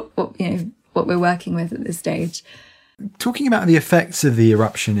what we're working with at this stage. Talking about the effects of the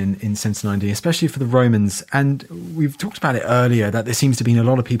eruption in 79 AD, especially for the Romans, and we've talked about it earlier, that there seems to have been a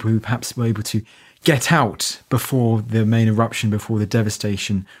lot of people who perhaps were able to get out before the main eruption, before the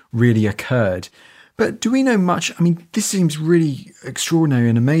devastation really occurred. But do we know much? I mean, this seems really extraordinary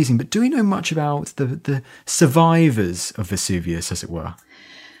and amazing, but do we know much about the survivors of Vesuvius, as it were?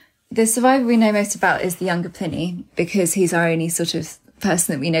 The survivor we know most about is the younger Pliny, because he's our only sort of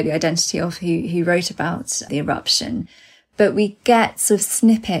person that we know the identity of who wrote about the eruption. But we get sort of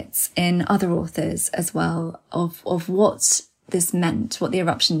snippets in other authors as well of what this meant, what the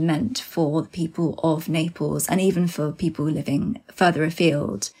eruption meant for the people of Naples and even for people living further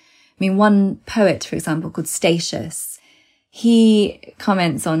afield. I mean, one poet, for example, called Statius, he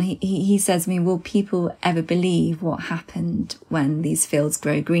comments on, he says, I mean, will people ever believe what happened when these fields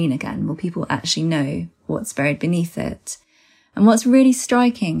grow green again? Will people actually know what's buried beneath it? And what's really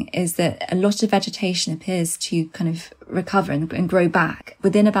striking is that a lot of vegetation appears to kind of recover and grow back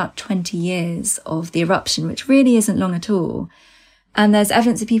within about 20 years of the eruption, which really isn't long at all. And there's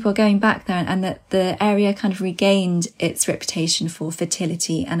evidence of people going back there and that the area kind of regained its reputation for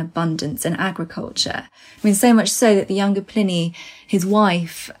fertility and abundance and agriculture. I mean, so much so that the younger Pliny, his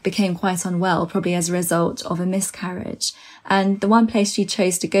wife, became quite unwell, probably as a result of a miscarriage. And the one place she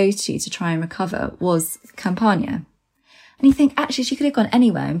chose to go to try and recover was Campania. And you think, actually, she could have gone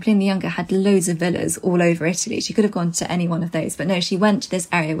anywhere. And Pliny the Younger had loads of villas all over Italy. She could have gone to any one of those. But no, she went to this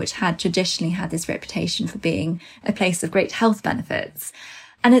area which had traditionally had this reputation for being a place of great health benefits.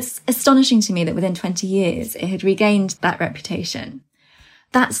 And it's astonishing to me that within 20 years, it had regained that reputation.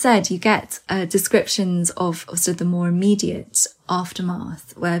 That said, you get descriptions of sort of the more immediate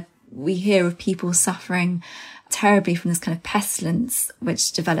aftermath, where we hear of people suffering terribly from this kind of pestilence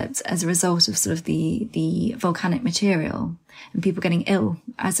which developed as a result of sort of the volcanic material, and people getting ill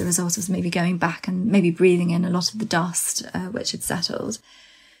as a result of maybe going back and maybe breathing in a lot of the dust which had settled.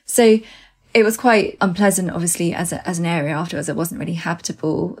 So it was quite unpleasant, obviously, as an area afterwards. It wasn't really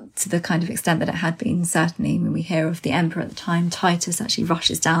habitable to the kind of extent that it had been, certainly. When we hear of the emperor at the time, Titus actually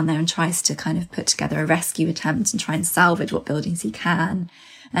rushes down there and tries to kind of put together a rescue attempt and try and salvage what buildings he can,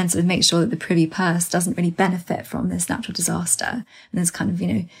 and sort of make sure that the privy purse doesn't really benefit from this natural disaster. And there's kind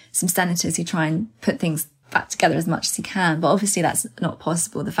of, some senators who try and put things back together as much as he can. But obviously that's not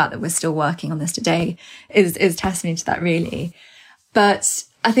possible. The fact that we're still working on this today is testimony to that, really. But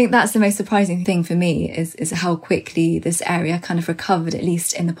I think that's the most surprising thing for me is how quickly this area kind of recovered, at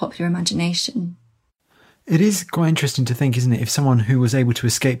least in the popular imagination. It is quite interesting to think, isn't it, if someone who was able to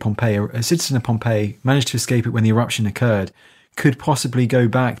escape Pompeii, a citizen of Pompeii, managed to escape it when the eruption occurred, could possibly go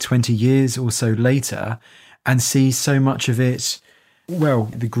back 20 years or so later and see so much of it, well,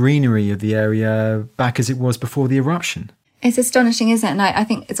 the greenery of the area back as it was before the eruption. It's astonishing, isn't it? And I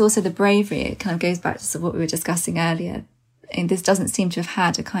think it's also the bravery. It kind of goes back to sort of what we were discussing earlier. And this doesn't seem to have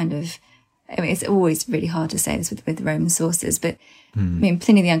had a kind of, I mean, it's always really hard to say this with the Roman sources, but I mean,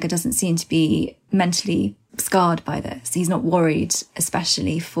 Pliny the Younger doesn't seem to be mentally scarred by this. He's not worried,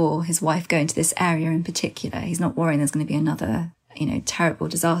 especially for his wife going to this area in particular. He's not worrying there's going to be another, terrible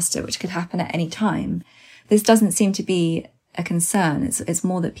disaster which could happen at any time. This doesn't seem to be a concern. It's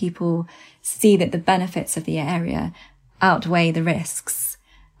more that people see that the benefits of the area outweigh the risks.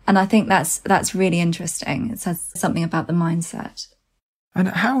 And I think that's really interesting. It says something about the mindset. And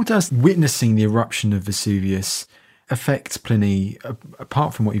how does witnessing the eruption of Vesuvius affect Pliny,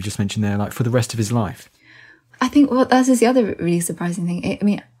 apart from what you've just mentioned there, like for the rest of his life? I think, that is the other really surprising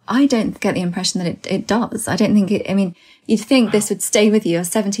thing. I don't get the impression that it does. I don't think you'd think this would stay with you. You're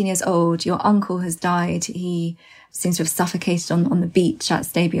 17 years old. Your uncle has died. He seems to have suffocated on the beach at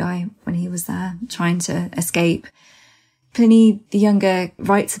Stabii when he was there trying to escape. Pliny the Younger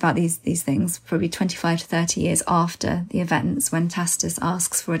writes about these things probably 25 to 30 years after the events, when Tacitus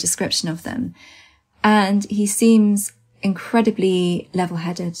asks for a description of them. And he seems incredibly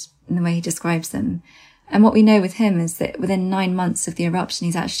level-headed in the way he describes them. And what we know with him is that within 9 months of the eruption,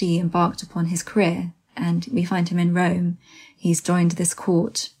 he's actually embarked upon his career. And we find him in Rome. He's joined this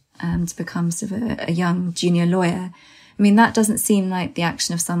court to become sort of a young junior lawyer. I mean, that doesn't seem like the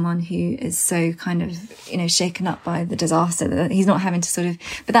action of someone who is so kind of, shaken up by the disaster that he's not having to sort of,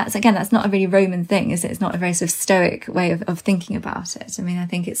 but that's not a really Roman thing, is it? It's not a very sort of stoic way of thinking about it. I mean, I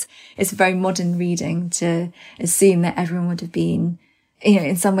think it's a very modern reading to assume that everyone would have been,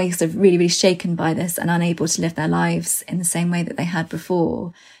 in some ways sort of really, really shaken by this and unable to live their lives in the same way that they had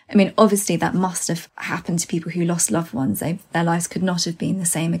before. I mean, obviously that must have happened to people who lost loved ones. Their lives could not have been the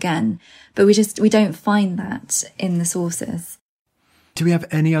same again. But we don't find that in the sources. Do we have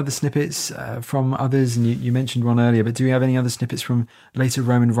any other snippets from others? And you mentioned one earlier, but do we have any other snippets from later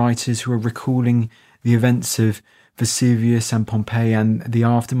Roman writers who are recalling the events of Vesuvius and Pompeii and the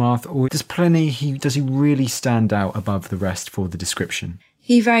aftermath? Or does Pliny, does he really stand out above the rest for the description?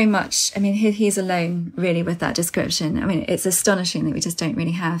 He very much, he's alone really with that description. I mean, it's astonishing that we just don't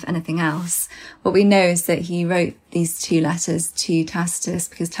really have anything else. What we know is that he wrote these 2 letters to Tacitus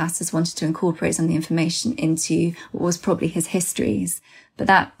because Tacitus wanted to incorporate some of the information into what was probably his histories. But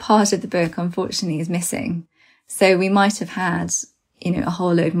that part of the book, unfortunately, is missing. So we might have had, a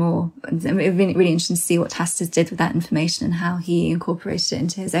whole load more. And it would be really interesting to see what Tacitus did with that information and how he incorporated it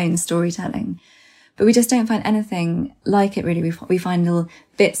into his own storytelling. But we just don't find anything like it, really. We find little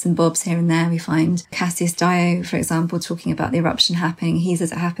bits and bobs here and there. We find Cassius Dio, for example, talking about the eruption happening. He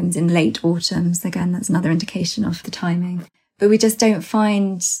says it happens in late autumn. So again, that's another indication of the timing. But we just don't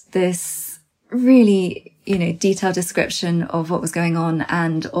find this really, detailed description of what was going on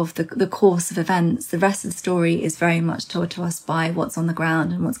and of the course of events. The rest of the story is very much told to us by what's on the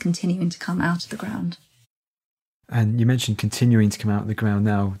ground and what's continuing to come out of the ground. And you mentioned continuing to come out of the ground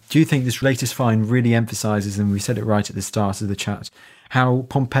now. Do you think this latest find really emphasises, and we said it right at the start of the chat, how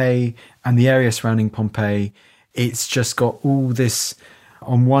Pompeii and the area surrounding Pompeii, it's just got all this,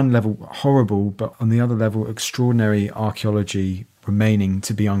 on one level, horrible, but on the other level, extraordinary archaeology remaining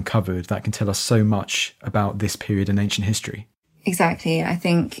to be uncovered that can tell us so much about this period in ancient history? Exactly. I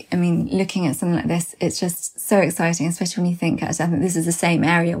think, looking at something like this, it's just so exciting, especially when you think, I think this is the same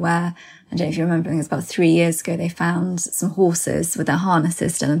area where, I don't know if you remember, I think it was about 3 years ago, they found some horses with their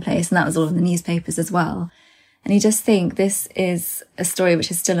harnesses still in place, and that was all in the newspapers as well. And you just think this is a story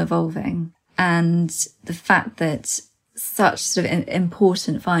which is still evolving. And the fact that such sort of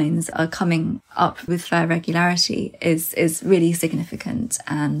important finds are coming up with fair regularity is really significant.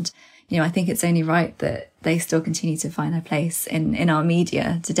 And I think it's only right that they still continue to find their place in our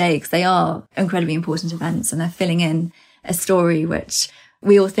media today, because they are incredibly important events and they're filling in a story which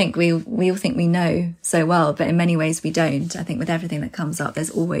we all think we know so well, but in many ways we don't. I think with everything that comes up,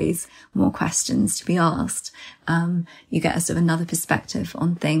 there's always more questions to be asked. You get a sort of another perspective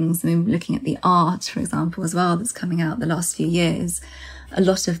on things. Looking at the art, for example, as well, that's coming out the last few years. A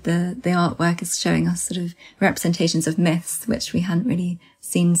lot of the artwork is showing us sort of representations of myths, which we hadn't really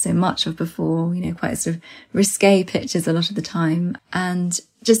seen so much of before, quite sort of risque pictures a lot of the time. And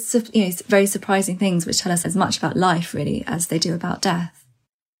just, very surprising things which tell us as much about life, really, as they do about death.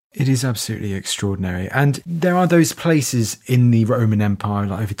 It is absolutely extraordinary. And there are those places in the Roman Empire,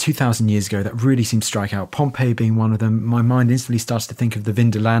 like over 2,000 years ago, that really seem to strike out. Pompeii being one of them. My mind instantly starts to think of the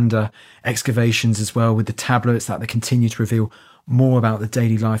Vindolanda excavations as well, with the tablets that they continue to reveal more about the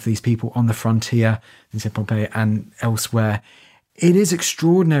daily life of these people on the frontier, in Pompeii and elsewhere. It is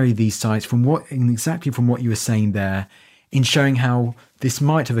extraordinary, these sites, from what you were saying there, in showing how this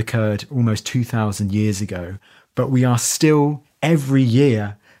might have occurred almost 2,000 years ago, but we are still every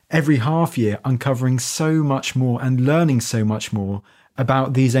year, every half year, uncovering so much more and learning so much more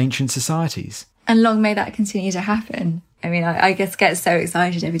about these ancient societies. And long may that continue to happen. I guess get so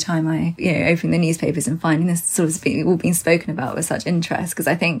excited every time I, open the newspapers and finding this sort of all being spoken about with such interest. Because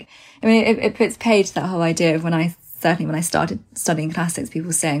I think, it puts paid to that whole idea of when I started studying classics,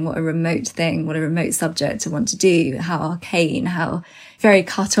 people saying what a remote thing, what a remote subject to want to do, how arcane, how very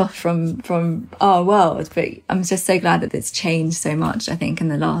cut off from our world. But I'm just so glad that it's changed so much. I think in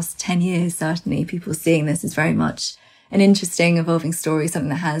the last 10 years, certainly people seeing this is very much an interesting, evolving story, something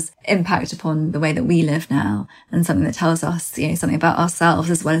that has impact upon the way that we live now, and something that tells us, something about ourselves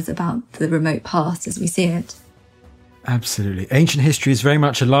as well as about the remote past as we see it. Absolutely. Ancient history is very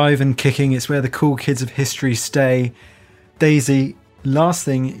much alive and kicking. It's where the cool kids of history stay. Daisy, last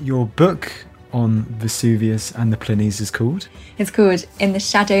thing, your book on Vesuvius and the Plinies is called? It's called In the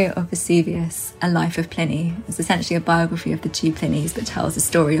Shadow of Vesuvius, A Life of Pliny. It's essentially a biography of the 2 Plinies that tells the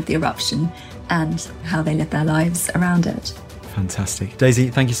story of the eruption and how they lived their lives around it. Fantastic. Daisy,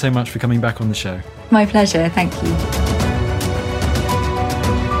 thank you so much for coming back on the show. My pleasure. Thank you.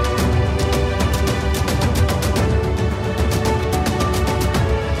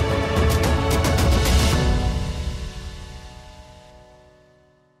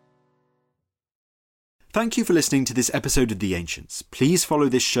 Thank you for listening to this episode of The Ancients. Please follow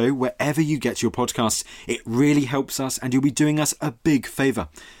this show wherever you get your podcasts. It really helps us and you'll be doing us a big favour.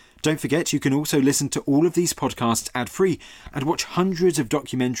 Don't forget, you can also listen to all of these podcasts ad-free and watch hundreds of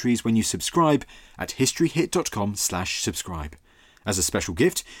documentaries when you subscribe at historyhit.com/subscribe. As a special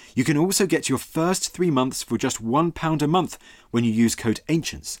gift, you can also get your first 3 months for just £1 a month when you use code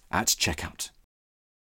ANCIENTS at checkout.